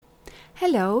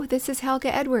Hello, this is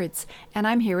Helga Edwards, and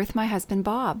I'm here with my husband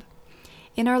Bob.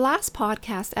 In our last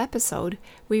podcast episode,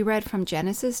 we read from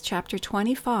Genesis chapter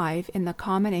 25 in the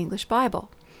Common English Bible.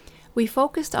 We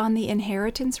focused on the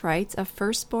inheritance rights of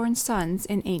firstborn sons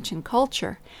in ancient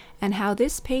culture, and how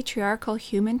this patriarchal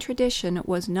human tradition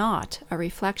was not a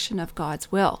reflection of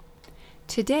God's will.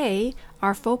 Today,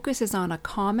 our focus is on a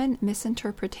common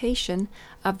misinterpretation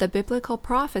of the biblical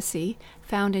prophecy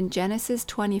found in Genesis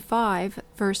 25,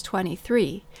 verse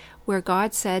 23, where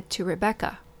God said to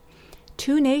Rebekah,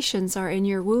 "Two nations are in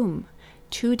your womb.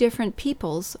 Two different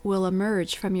peoples will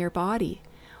emerge from your body.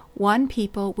 One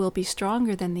people will be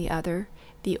stronger than the other.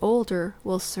 The older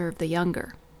will serve the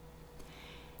younger."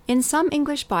 In some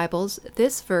English Bibles,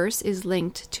 this verse is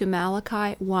linked to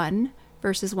Malachi 1,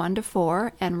 verses 1 to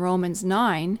 4, and Romans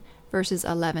 9, verses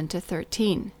 11 to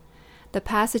 13. The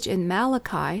passage in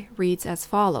Malachi reads as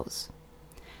follows: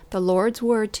 The Lord's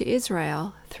word to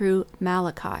Israel through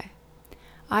Malachi.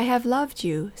 "I have loved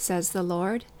you, says the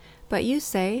Lord, but you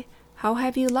say, how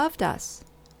have you loved us?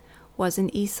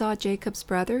 Wasn't Esau Jacob's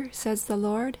brother, says the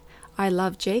Lord? I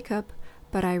loved Jacob,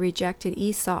 but I rejected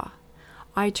Esau.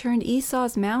 I turned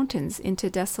Esau's mountains into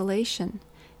desolation,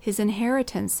 his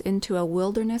inheritance into a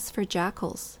wilderness for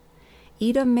jackals.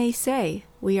 Edom may say,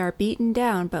 we are beaten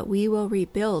down, but we will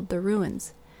rebuild the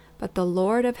ruins. But the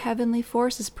Lord of heavenly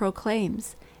forces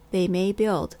proclaims, they may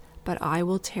build, but I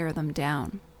will tear them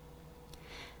down."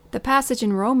 The passage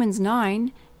in Romans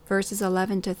 9, verses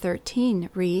 11 to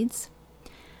 13 reads,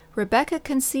 "Rebekah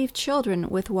conceived children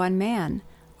with one man,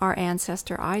 our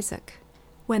ancestor Isaac.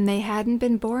 When they hadn't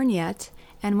been born yet,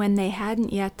 and when they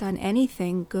hadn't yet done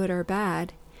anything good or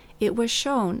bad, it was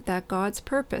shown that God's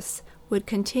purpose would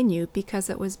continue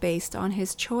because it was based on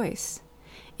his choice.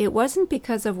 It wasn't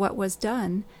because of what was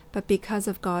done, but because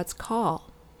of God's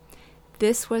call.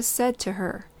 This was said to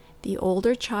her, the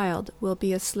older child will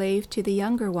be a slave to the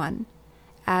younger one.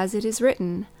 As it is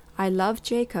written, I loved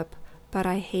Jacob, but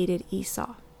I hated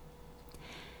Esau."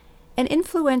 An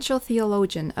influential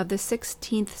theologian of the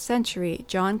 16th century,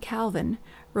 John Calvin,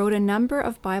 wrote a number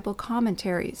of Bible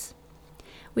commentaries.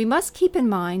 We must keep in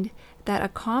mind that a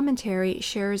commentary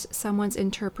shares someone's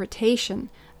interpretation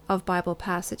of Bible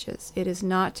passages. It is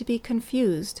not to be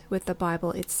confused with the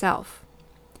Bible itself.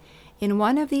 In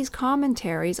one of these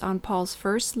commentaries on Paul's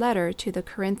first letter to the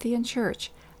Corinthian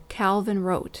church, Calvin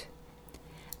wrote,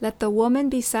 "Let the woman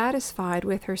be satisfied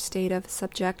with her state of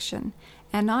subjection,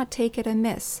 and not take it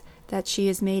amiss that she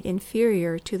is made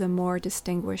inferior to the more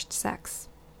distinguished sex."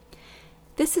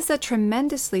 This is a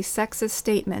tremendously sexist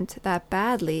statement that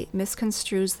badly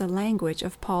misconstrues the language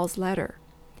of Paul's letter.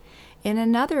 In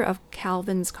another of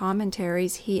Calvin's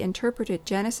commentaries, he interpreted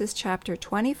Genesis chapter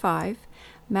 25,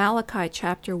 Malachi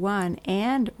chapter 1,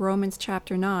 and Romans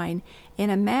chapter 9 in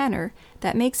a manner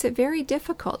that makes it very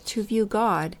difficult to view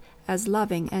God as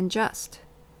loving and just.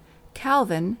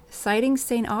 Calvin, citing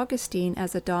St. Augustine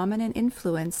as a dominant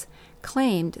influence,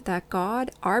 claimed that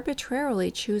God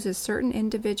arbitrarily chooses certain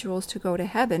individuals to go to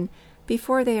heaven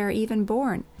before they are even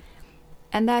born,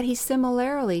 and that he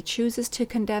similarly chooses to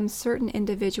condemn certain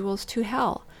individuals to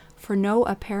hell for no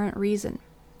apparent reason.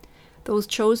 Those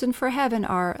chosen for heaven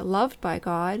are loved by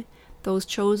God, those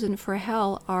chosen for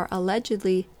hell are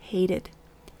allegedly hated.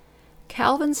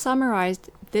 Calvin summarized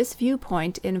this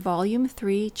viewpoint in Volume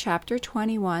 3, Chapter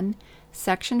 21,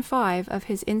 Section 5 of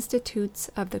his Institutes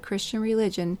of the Christian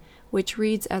Religion, which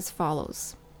reads as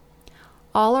follows: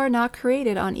 "All are not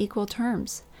created on equal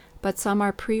terms, but some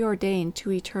are preordained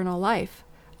to eternal life,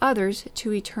 others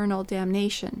to eternal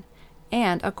damnation,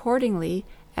 and accordingly,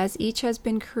 as each has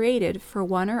been created for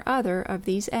one or other of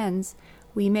these ends,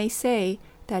 we may say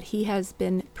that he has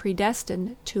been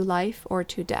predestined to life or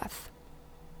to death."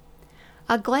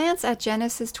 A glance at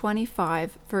Genesis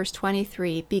 25, verse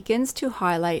 23 begins to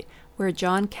highlight where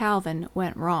John Calvin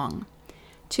went wrong.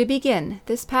 To begin,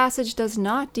 this passage does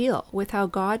not deal with how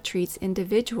God treats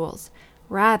individuals.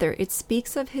 Rather, it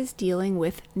speaks of his dealing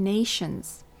with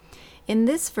nations. In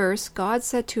this verse, God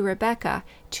said to Rebekah,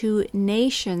 "Two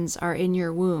nations are in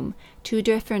your womb. Two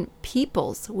different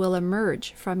peoples will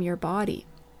emerge from your body."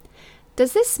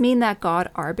 Does this mean that God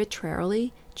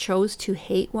arbitrarily chose to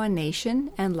hate one nation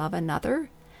and love another?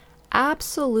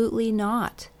 Absolutely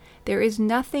not. There is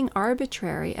nothing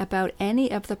arbitrary about any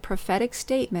of the prophetic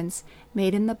statements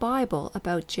made in the Bible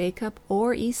about Jacob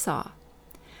or Esau.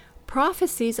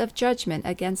 Prophecies of judgment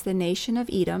against the nation of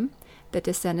Edom, the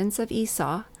descendants of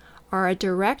Esau, are a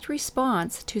direct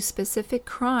response to specific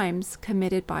crimes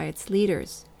committed by its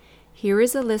leaders. Here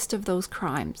is a list of those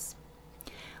crimes.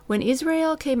 When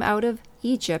Israel came out of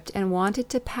Egypt and wanted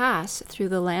to pass through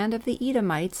the land of the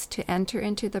Edomites to enter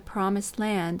into the promised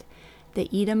land, the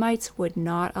Edomites would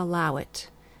not allow it.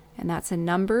 And that's in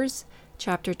Numbers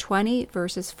chapter 20,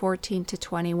 verses 14 to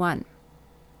 21.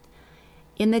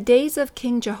 In the days of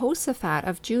King Jehoshaphat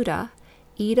of Judah,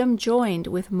 Edom joined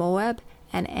with Moab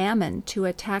and Ammon to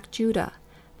attack Judah,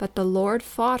 but the Lord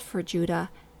fought for Judah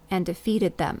and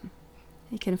defeated them.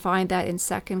 You can find that in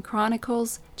 2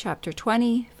 Chronicles chapter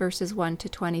 20, verses 1 to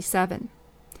 27.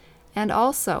 And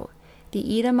also,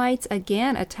 the Edomites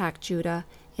again attacked Judah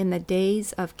in the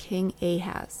days of King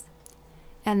Ahaz.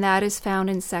 And that is found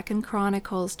in 2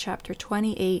 Chronicles chapter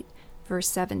 28, verse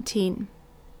 17.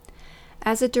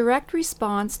 As a direct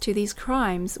response to these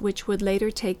crimes which would later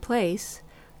take place,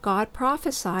 God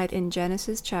prophesied in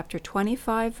Genesis chapter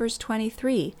 25, verse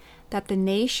 23, that the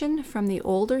nation from the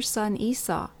older son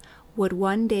Esau would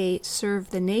one day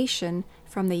serve the nation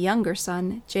from the younger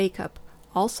son Jacob,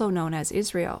 also known as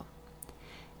Israel.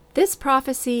 This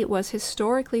prophecy was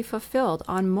historically fulfilled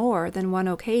on more than one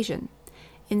occasion.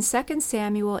 In 2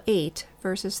 Samuel 8,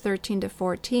 verses 13 to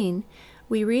 14,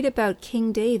 we read about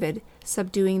King David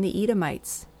subduing the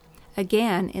Edomites.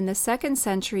 Again, in the 2nd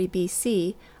century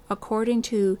BC, according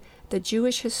to the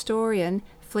Jewish historian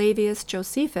Flavius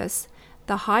Josephus,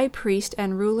 the high priest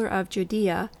and ruler of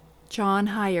Judea, John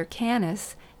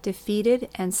Hyrcanus, defeated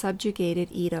and subjugated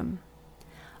Edom.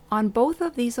 On both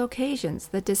of these occasions,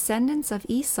 the descendants of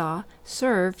Esau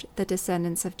served the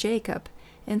descendants of Jacob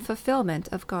in fulfillment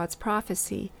of God's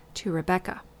prophecy to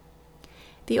Rebekah.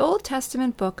 The Old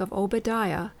Testament book of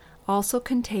Obadiah also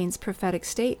contains prophetic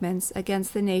statements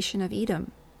against the nation of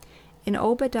Edom. In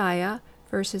Obadiah,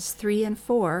 verses 3 and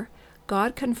 4,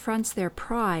 God confronts their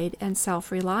pride and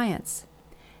self-reliance.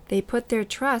 They put their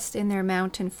trust in their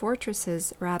mountain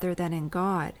fortresses rather than in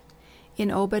God. In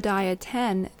Obadiah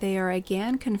 10, they are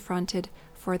again confronted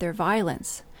for their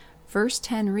violence. Verse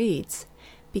 10 reads,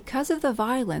 "Because of the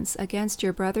violence against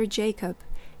your brother Jacob,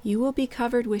 you will be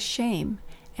covered with shame,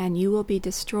 and you will be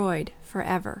destroyed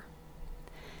forever."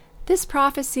 This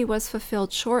prophecy was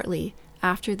fulfilled shortly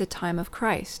after the time of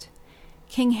Christ.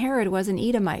 King Herod was an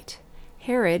Edomite.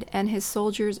 Herod and his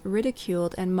soldiers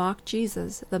ridiculed and mocked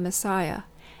Jesus, the Messiah,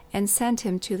 and sent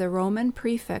him to the Roman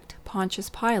prefect Pontius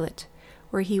Pilate,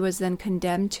 where he was then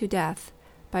condemned to death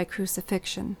by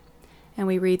crucifixion. And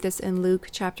we read this in Luke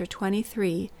chapter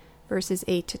 23, verses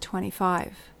 8 to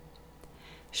 25.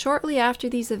 Shortly after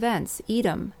these events,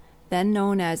 Edom, then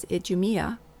known as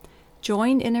Idumea,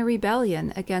 joined in a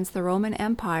rebellion against the Roman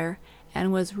Empire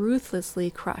and was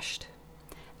ruthlessly crushed.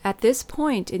 At this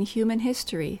point in human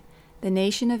history, the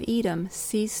nation of Edom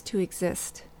ceased to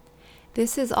exist.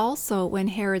 This is also when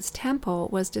Herod's temple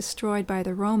was destroyed by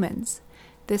the Romans.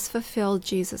 This fulfilled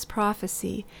Jesus'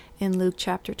 prophecy in Luke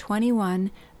chapter 21,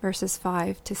 verses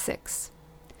 5 to 6.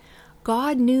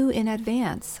 God knew in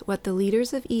advance what the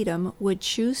leaders of Edom would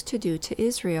choose to do to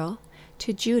Israel,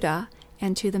 to Judah,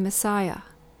 and to the Messiah.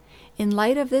 In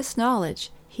light of this knowledge,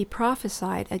 he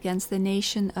prophesied against the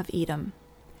nation of Edom.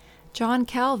 John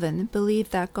Calvin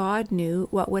believed that God knew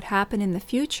what would happen in the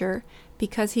future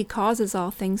because he causes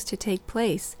all things to take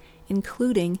place,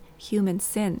 including human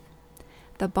sin.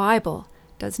 The Bible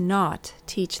does not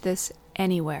teach this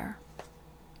anywhere.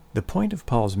 The point of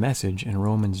Paul's message in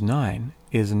Romans 9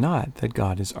 is not that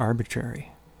God is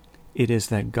arbitrary. It is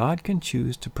that God can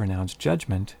choose to pronounce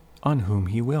judgment on whom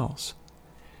he wills.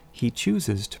 He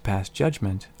chooses to pass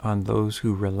judgment on those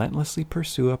who relentlessly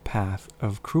pursue a path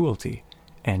of cruelty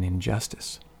and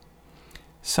injustice.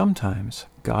 Sometimes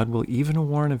God will even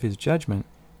warn of his judgment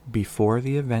before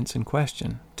the events in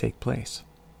question take place.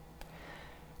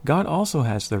 God also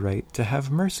has the right to have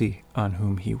mercy on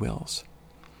whom he wills.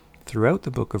 Throughout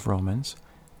the book of Romans,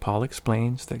 Paul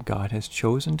explains that God has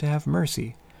chosen to have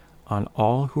mercy on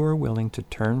all who are willing to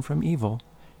turn from evil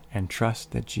and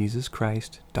trust that Jesus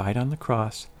Christ died on the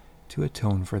cross to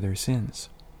atone for their sins.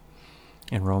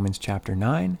 In Romans chapter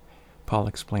 9, Paul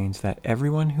explains that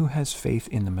everyone who has faith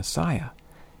in the Messiah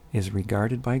is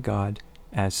regarded by God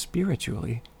as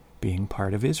spiritually being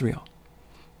part of Israel.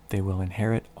 They will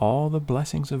inherit all the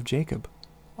blessings of Jacob,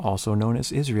 also known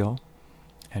as Israel,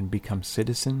 and become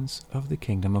citizens of the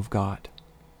kingdom of God.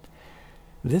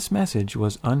 This message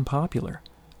was unpopular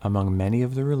among many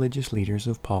of the religious leaders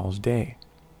of Paul's day.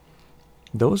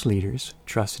 Those leaders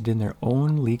trusted in their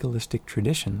own legalistic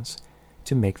traditions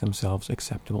to make themselves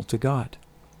acceptable to God.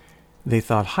 They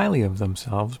thought highly of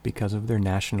themselves because of their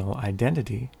national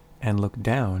identity and looked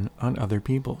down on other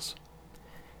peoples.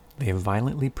 They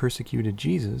violently persecuted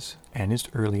Jesus and his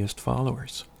earliest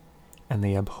followers, and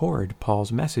they abhorred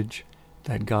Paul's message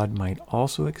that God might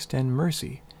also extend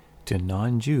mercy to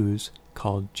non-Jews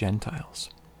called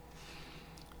Gentiles.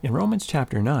 In Romans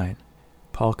chapter 9,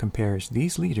 Paul compares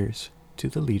these leaders to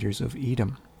the leaders of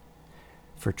Edom,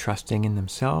 for trusting in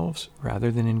themselves rather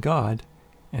than in God,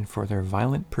 and for their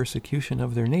violent persecution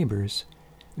of their neighbors.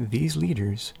 These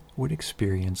leaders would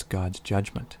experience God's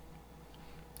judgment.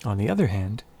 On the other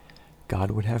hand, God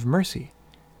would have mercy,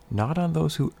 not on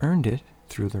those who earned it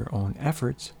through their own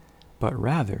efforts, but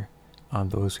rather on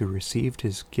those who received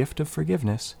his gift of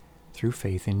forgiveness through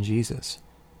faith in Jesus,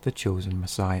 the chosen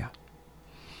Messiah.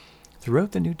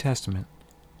 Throughout the New Testament,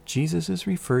 Jesus is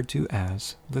referred to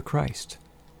as the Christ.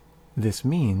 This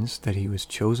means that he was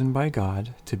chosen by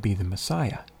God to be the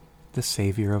Messiah, the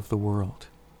Savior of the world.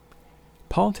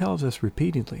 Paul tells us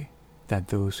repeatedly that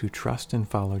those who trust and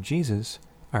follow Jesus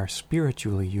are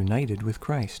spiritually united with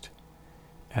Christ.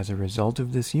 As a result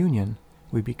of this union,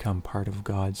 we become part of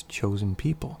God's chosen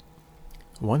people.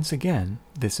 Once again,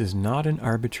 this is not an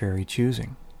arbitrary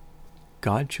choosing.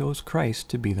 God chose Christ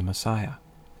to be the Messiah,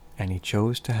 and he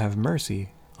chose to have mercy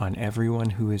on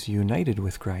everyone who is united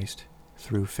with Christ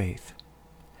through faith.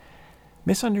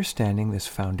 Misunderstanding this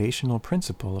foundational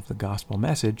principle of the gospel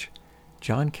message,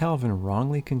 John Calvin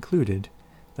wrongly concluded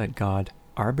that God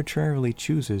arbitrarily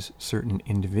chooses certain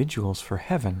individuals for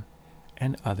heaven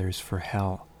and others for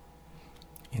hell.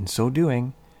 In so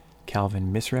doing,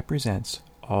 Calvin misrepresents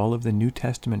all of the New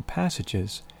Testament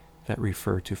passages that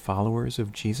refer to followers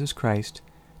of Jesus Christ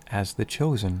as the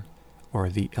chosen or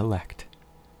the elect.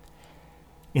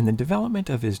 In the development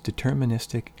of his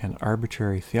deterministic and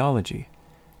arbitrary theology,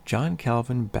 John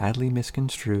Calvin badly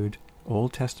misconstrued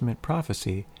Old Testament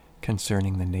prophecy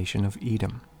concerning the nation of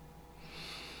Edom.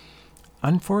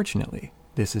 Unfortunately,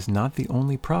 this is not the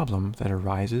only problem that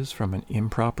arises from an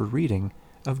improper reading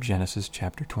of Genesis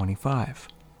chapter 25.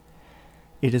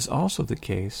 It is also the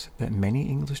case that many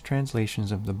English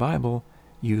translations of the Bible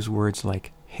use words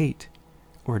like hate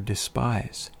or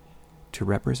despise to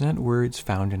represent words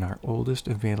found in our oldest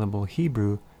available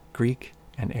Hebrew, Greek,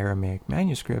 and Aramaic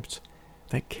manuscripts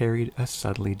that carried a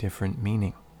subtly different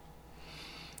meaning.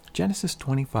 Genesis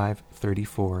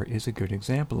 25:34 is a good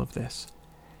example of this.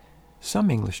 Some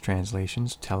English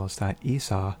translations tell us that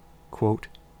Esau, quote,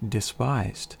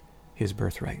 despised his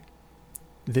birthright.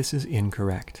 This is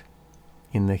incorrect.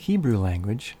 In the Hebrew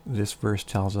language, this verse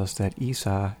tells us that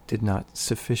Esau did not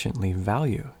sufficiently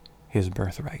value his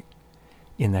birthright,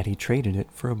 in that he traded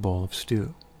it for a bowl of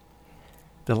stew.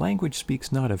 The language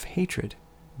speaks not of hatred,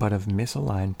 but of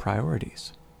misaligned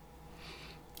priorities.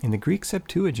 In the Greek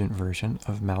Septuagint version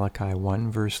of Malachi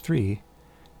 1 verse 3,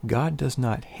 God does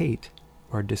not hate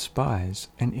or despise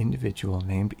an individual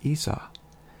named Esau.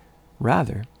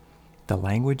 Rather, the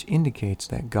language indicates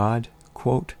that God,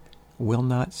 quote, will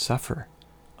not suffer,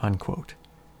 unquote.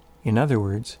 In other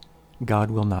words,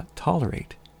 God will not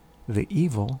tolerate the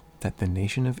evil that the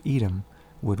nation of Edom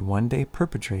would one day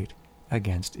perpetrate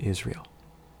against Israel.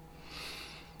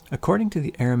 According to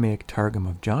the Aramaic Targum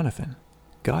of Jonathan,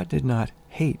 God did not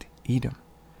hate Edom.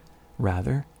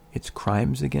 Rather, its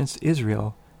crimes against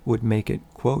Israel would make it,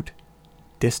 quote,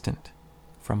 distant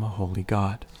from a holy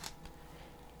God.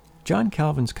 John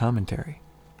Calvin's commentary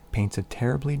paints a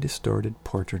terribly distorted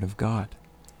portrait of God.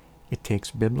 It takes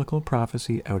biblical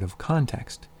prophecy out of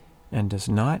context and does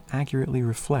not accurately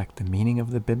reflect the meaning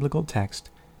of the biblical text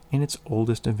in its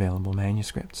oldest available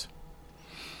manuscripts.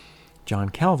 John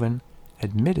Calvin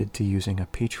admitted to using a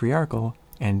patriarchal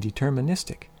and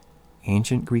deterministic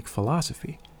ancient Greek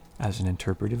philosophy as an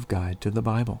interpretive guide to the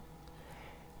Bible.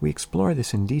 We explore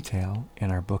this in detail in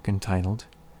our book entitled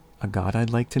A God I'd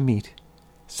Like to Meet,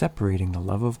 Separating the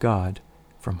Love of God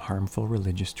from Harmful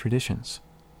Religious Traditions.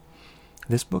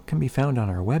 This book can be found on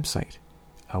our website,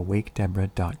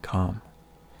 awakedeborah.com.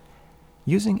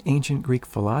 Using ancient Greek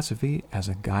philosophy as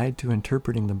a guide to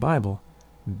interpreting the Bible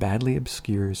badly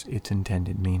obscures its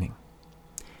intended meaning.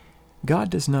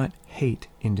 God does not hate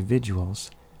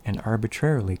individuals and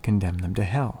arbitrarily condemn them to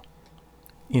hell.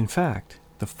 In fact,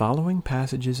 the following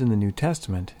passages in the New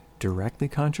Testament directly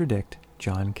contradict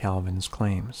John Calvin's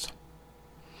claims.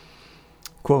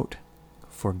 Quote,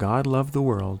 "For God loved the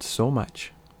world so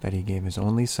much that he gave his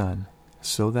only Son,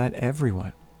 so that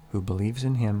everyone who believes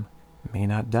in him may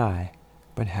not die,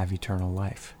 but have eternal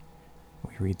life."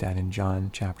 We read that in John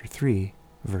chapter 3,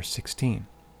 verse 16.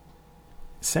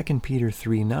 2 Peter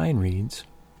 3:9 reads,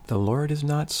 "The Lord is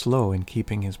not slow in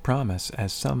keeping his promise,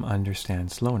 as some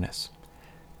understand slowness.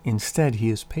 Instead,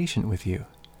 he is patient with you,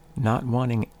 not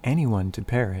wanting anyone to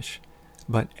perish,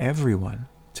 but everyone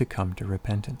to come to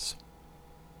repentance."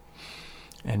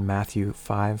 In Matthew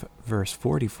 5, verse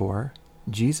 44,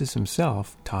 Jesus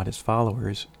himself taught his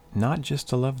followers not just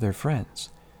to love their friends,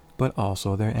 but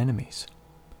also their enemies.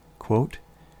 Quote,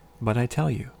 "But I tell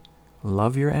you,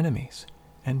 love your enemies,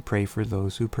 and pray for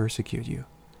those who persecute you,"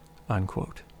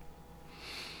 unquote.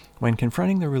 When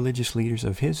confronting the religious leaders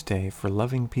of his day for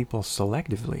loving people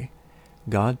selectively,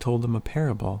 God told them a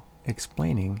parable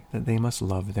explaining that they must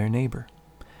love their neighbor.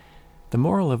 The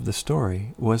moral of the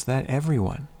story was that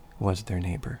everyone was their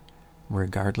neighbor,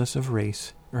 regardless of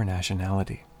race or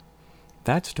nationality.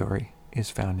 That story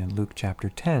is found in Luke chapter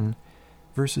 10,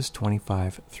 verses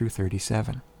 25 through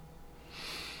 37.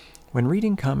 When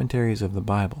reading commentaries of the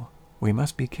Bible, we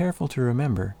must be careful to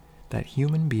remember that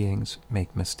human beings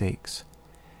make mistakes.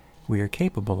 We are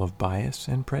capable of bias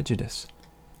and prejudice.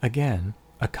 Again,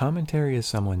 a commentary is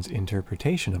someone's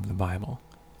interpretation of the Bible.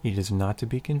 It is not to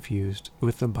be confused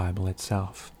with the Bible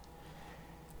itself.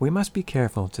 We must be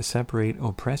careful to separate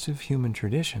oppressive human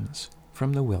traditions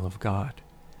from the will of God.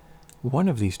 One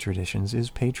of these traditions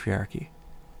is patriarchy,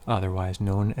 otherwise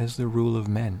known as the rule of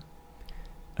men.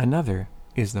 Another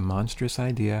is the monstrous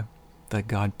idea that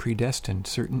God predestined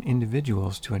certain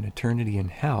individuals to an eternity in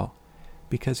hell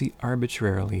because he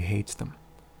arbitrarily hates them.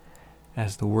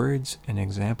 As the words and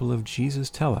example of Jesus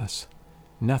tell us,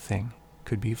 nothing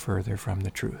could be further from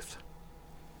the truth.